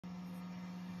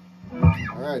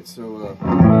Alright, so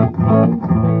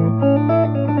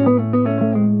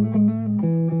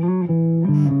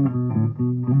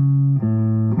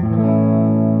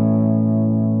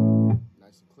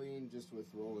nice and clean, just with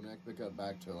roll the neck pickup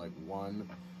back to like 1.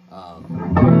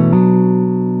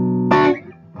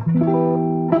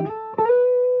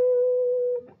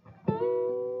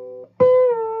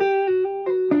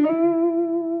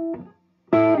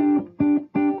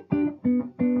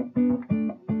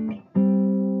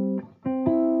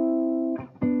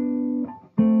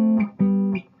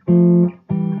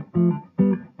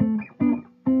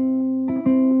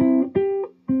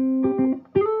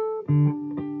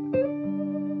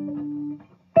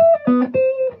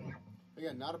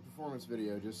 Again, not a performance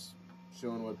video, just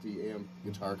showing what the amp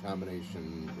guitar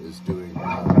combination is doing.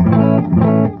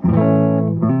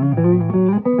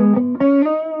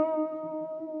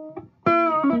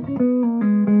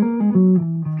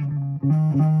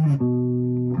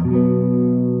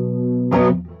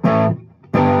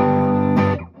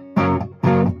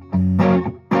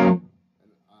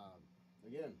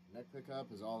 Again, neck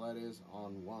pickup is all that is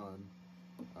on 1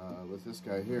 with this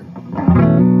guy here.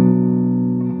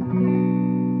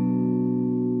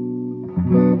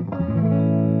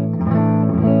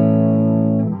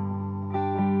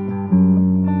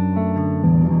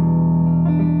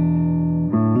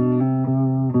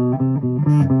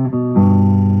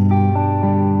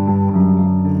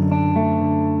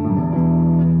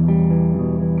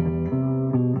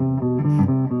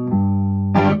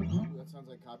 That sounds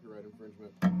like copyright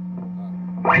infringement.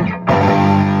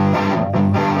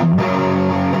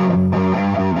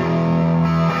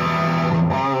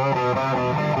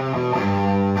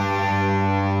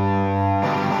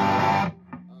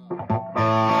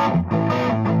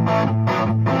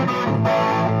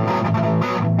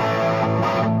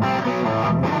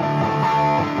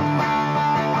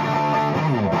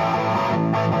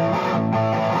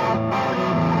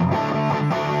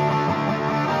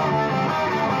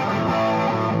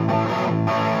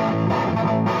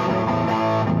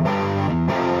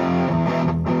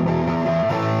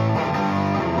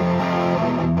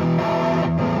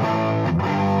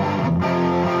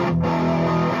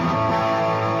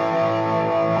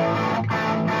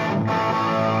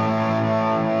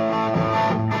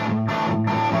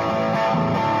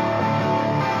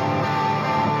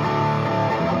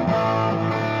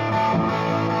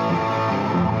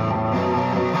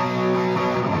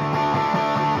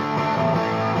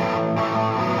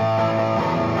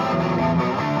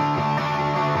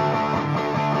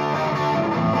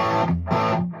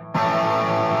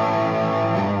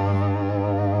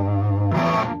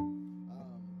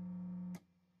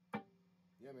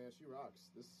 Yeah, man, she rocks.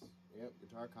 This amp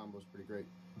guitar combo is pretty great.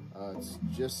 It's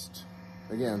just,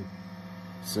 again,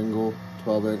 single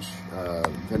 12-inch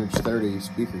vintage 30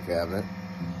 speaker cabinet,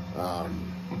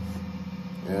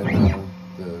 and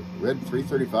the red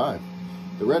 335.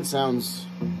 The red sounds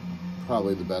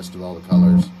probably the best of all the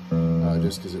colors,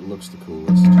 just because it looks the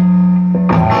coolest.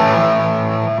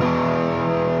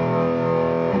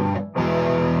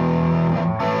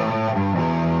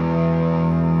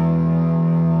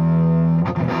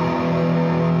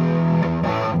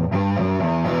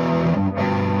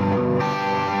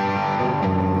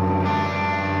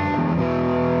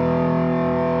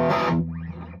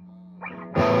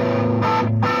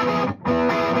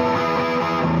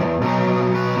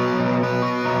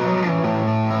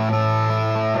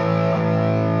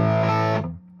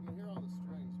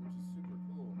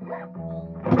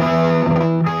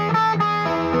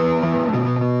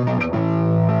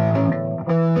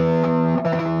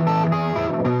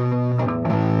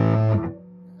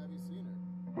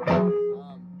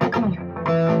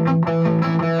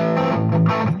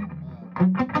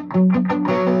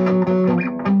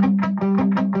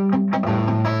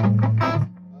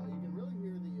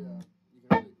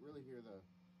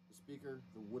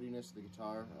 The woodiness of the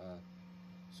guitar,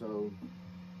 so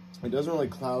it doesn't really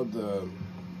cloud the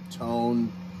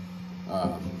tone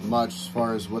much as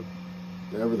far as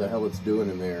whatever the hell it's doing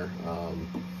in there.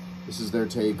 This is their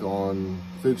take on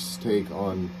Fuchs' take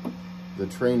on the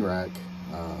Train-45.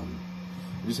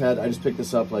 I just picked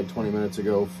this up like 20 minutes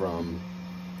ago from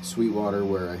Sweetwater,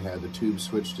 where I had the tube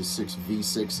switched to 6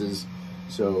 V6s,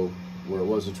 so where it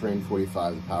was a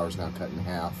Train-45, the power's now cut in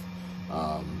half.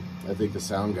 I think the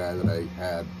sound guy that I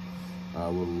had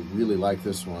will really like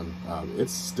this one.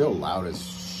 It's still loud as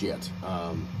shit.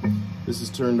 This is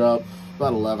turned up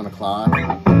about 11 o'clock.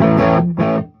 Clean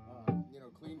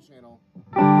channel is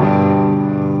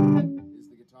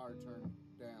the guitar turned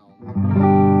down.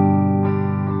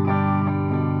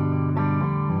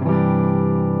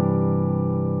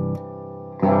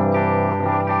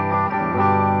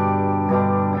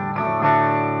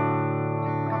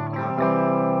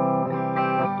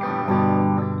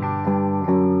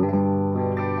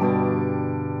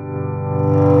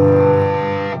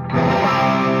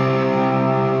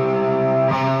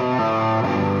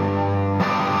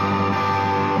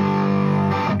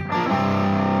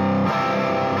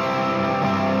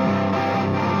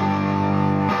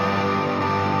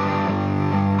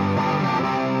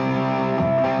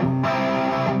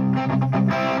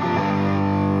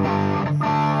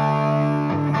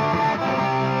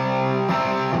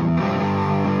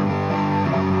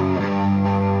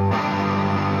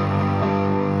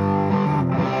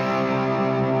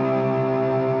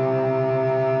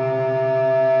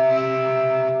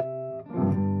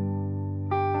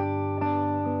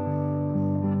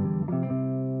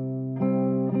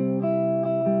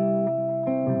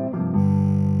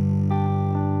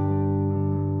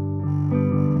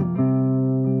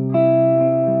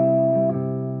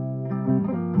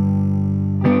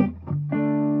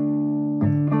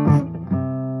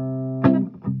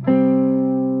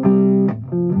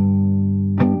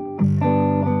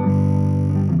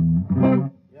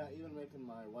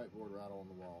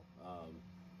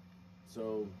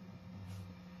 So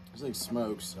this thing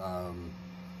smokes. I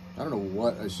don't know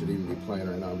what I should even be playing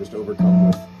right now. I'm just overcome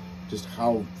with just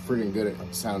how friggin' good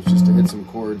it sounds just to hit some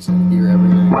chords and hear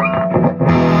everything.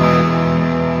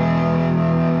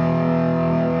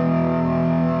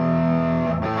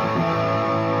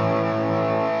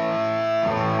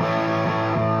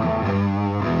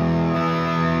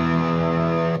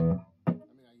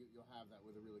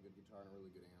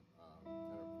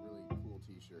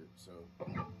 So,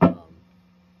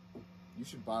 you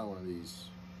should buy one of these.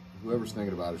 Whoever's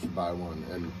thinking about it should buy one,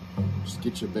 and just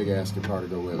get you a big ass guitar to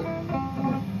go with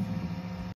it.